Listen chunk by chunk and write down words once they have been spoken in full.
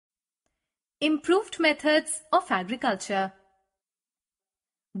Improved methods of agriculture.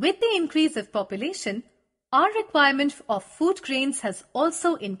 With the increase of population, our requirement of food grains has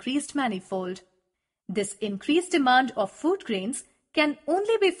also increased manifold. This increased demand of food grains can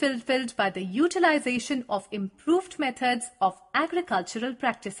only be fulfilled by the utilization of improved methods of agricultural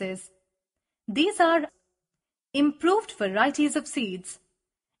practices. These are improved varieties of seeds.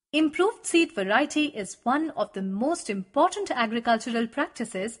 Improved seed variety is one of the most important agricultural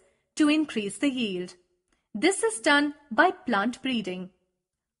practices to increase the yield. This is done by plant breeding.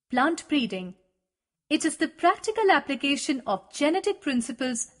 Plant breeding. It is the practical application of genetic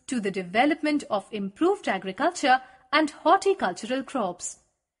principles to the development of improved agriculture and horticultural crops.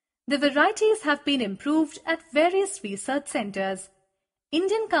 The varieties have been improved at various research centers.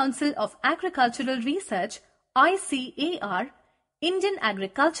 Indian Council of Agricultural Research (ICAR), Indian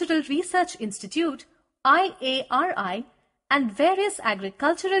Agricultural Research Institute (IARI), and various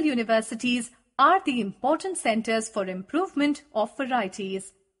agricultural universities are the important centers for improvement of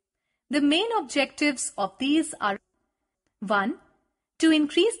varieties. The main objectives of these are 1. To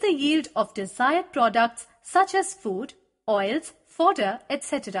increase the yield of desired products such as food, oils, fodder,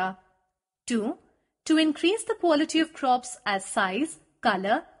 etc. 2. To increase the quality of crops as size,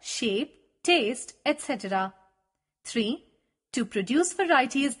 color, shape, taste, etc. 3. To produce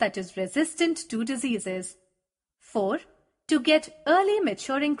varieties that is resistant to diseases. 4. To get early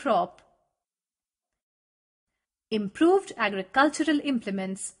maturing crop. Improved agricultural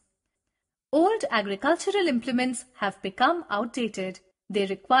implements. Old agricultural implements have become outdated. They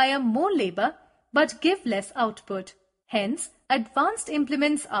require more labor but give less output. Hence, advanced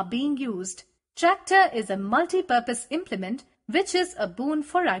implements are being used. Tractor is a multi-purpose implement which is a boon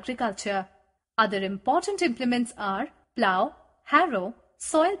for agriculture. Other important implements are plough, harrow,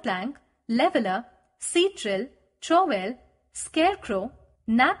 soil plank, leveler, seed drill, trowel, scarecrow,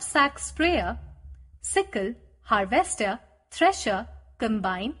 knapsack sprayer, sickle, harvester, thresher,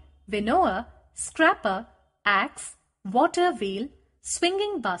 combine, winnower, scraper, axe, water wheel,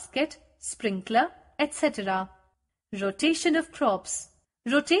 swinging basket, sprinkler, etc. Rotation of crops.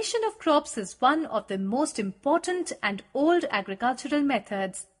 Rotation of crops is one of the most important and old agricultural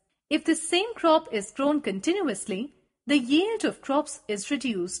methods. If the same crop is grown continuously, the yield of crops is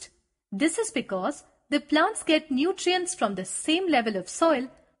reduced. This is because the plants get nutrients from the same level of soil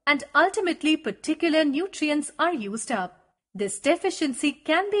and ultimately particular nutrients are used up. This deficiency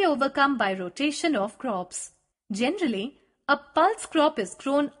can be overcome by rotation of crops. Generally, a pulse crop is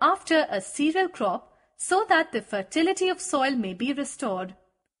grown after a cereal crop so that the fertility of soil may be restored.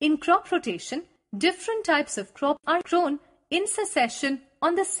 In crop rotation, different types of crop are grown in succession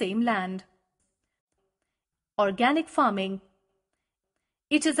on the same land. Organic farming.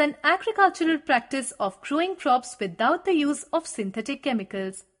 It is an agricultural practice of growing crops without the use of synthetic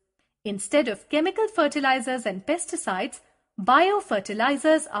chemicals. Instead of chemical fertilizers and pesticides,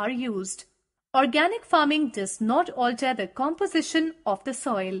 biofertilizers are used. Organic farming does not alter the composition of the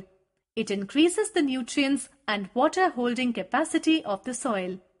soil. It increases the nutrients and water holding capacity of the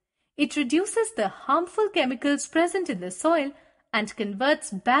soil. It reduces the harmful chemicals present in the soil and converts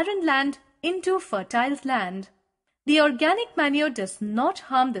barren land into fertile land. The organic manure does not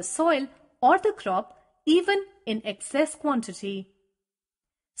harm the soil or the crop even in excess quantity.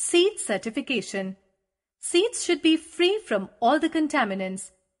 Seed certification. Seeds should be free from all the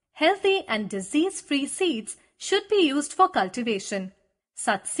contaminants. Healthy and disease-free seeds should be used for cultivation.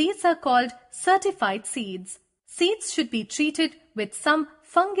 Such seeds are called certified seeds. Seeds should be treated with some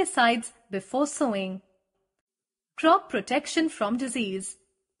fungicides before sowing. Crop protection from disease.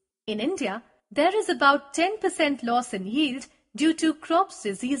 In India, there is about 10% loss in yield due to crops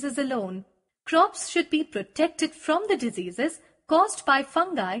diseases alone. Crops should be protected from the diseases caused by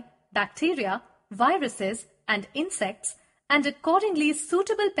fungi, bacteria, viruses, and insects, and accordingly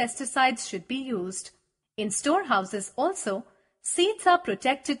suitable pesticides should be used. In storehouses also, seeds are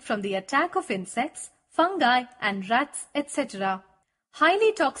protected from the attack of insects, fungi, and rats, etc.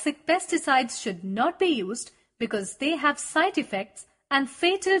 Highly toxic pesticides should not be used because they have side effects and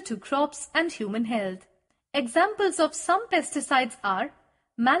fatal to crops and human health. Examples of some pesticides are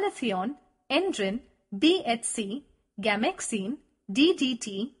malathion, endrin, BHC, gamexine,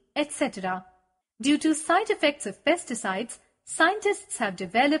 DDT, etc. Due to side effects of pesticides, scientists have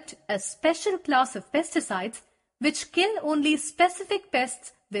developed a special class of pesticides which kill only specific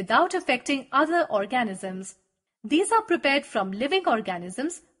pests without affecting other organisms. These are prepared from living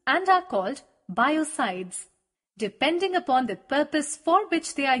organisms and are called biocides. Depending upon the purpose for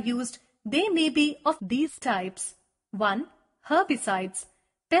which they are used, they may be of these types. 1. Herbicides,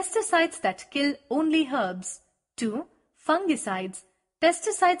 pesticides that kill only herbs. 2. Fungicides,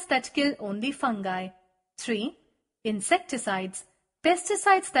 pesticides that kill only fungi. 3. Insecticides,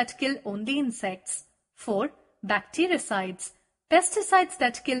 pesticides that kill only insects. 4. Bactericides, pesticides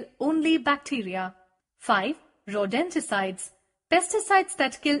that kill only bacteria. 5. Rodenticides, pesticides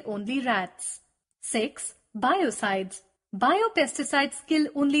that kill only rats. 6. Biocides, biopesticides kill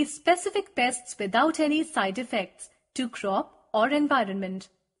only specific pests without any side effects to crop or environment.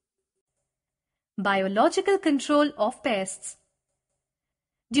 Biological control of pests.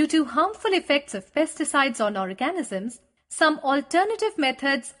 Due to harmful effects of pesticides on organisms, some alternative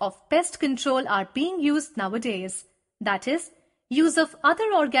methods of pest control are being used nowadays. That is, use of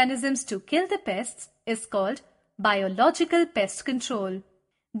other organisms to kill the pests is called biological pest control.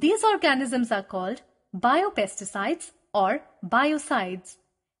 These organisms are called biopesticides or biocides.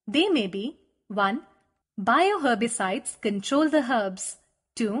 They may be 1. Bioherbicides control the herbs.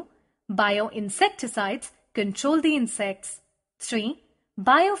 2. Bioinsecticides control the insects. 3.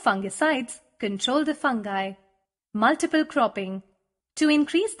 Biofungicides control the fungi. Multiple cropping. To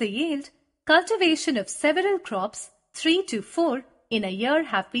increase the yield, cultivation of several crops, 3 to 4 in a year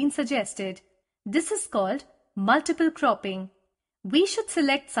have been suggested. This is called multiple cropping. We should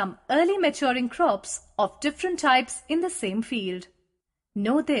select some early maturing crops of different types in the same field.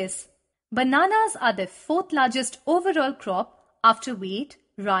 Know this: bananas are the 4th largest overall crop after wheat,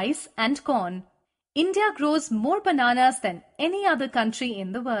 rice and corn. India grows more bananas than any other country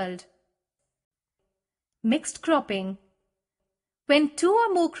in the world. Mixed cropping. When 2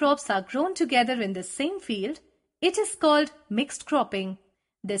 or more crops are grown together in the same field, it is called mixed cropping.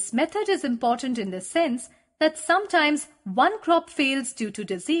 This method is important in the sense that sometimes one crop fails due to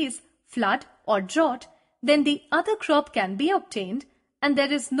disease, flood or drought, then the other crop can be obtained and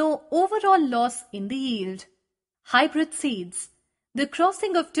there is no overall loss in the yield. Hybrid seeds. The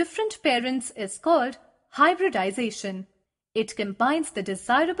crossing of different parents is called hybridization. It combines the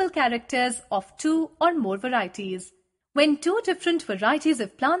desirable characters of 2 or more varieties. When 2 different varieties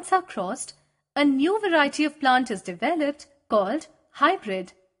of plants are crossed, a new variety of plant is developed called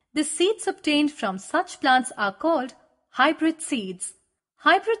hybrid. The seeds obtained from such plants are called hybrid seeds.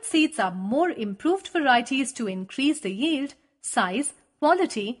 Hybrid seeds are more improved varieties to increase the yield, size,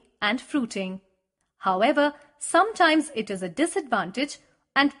 quality, and fruiting. However, sometimes it is a disadvantage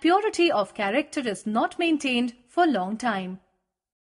and purity of character is not maintained for a long time.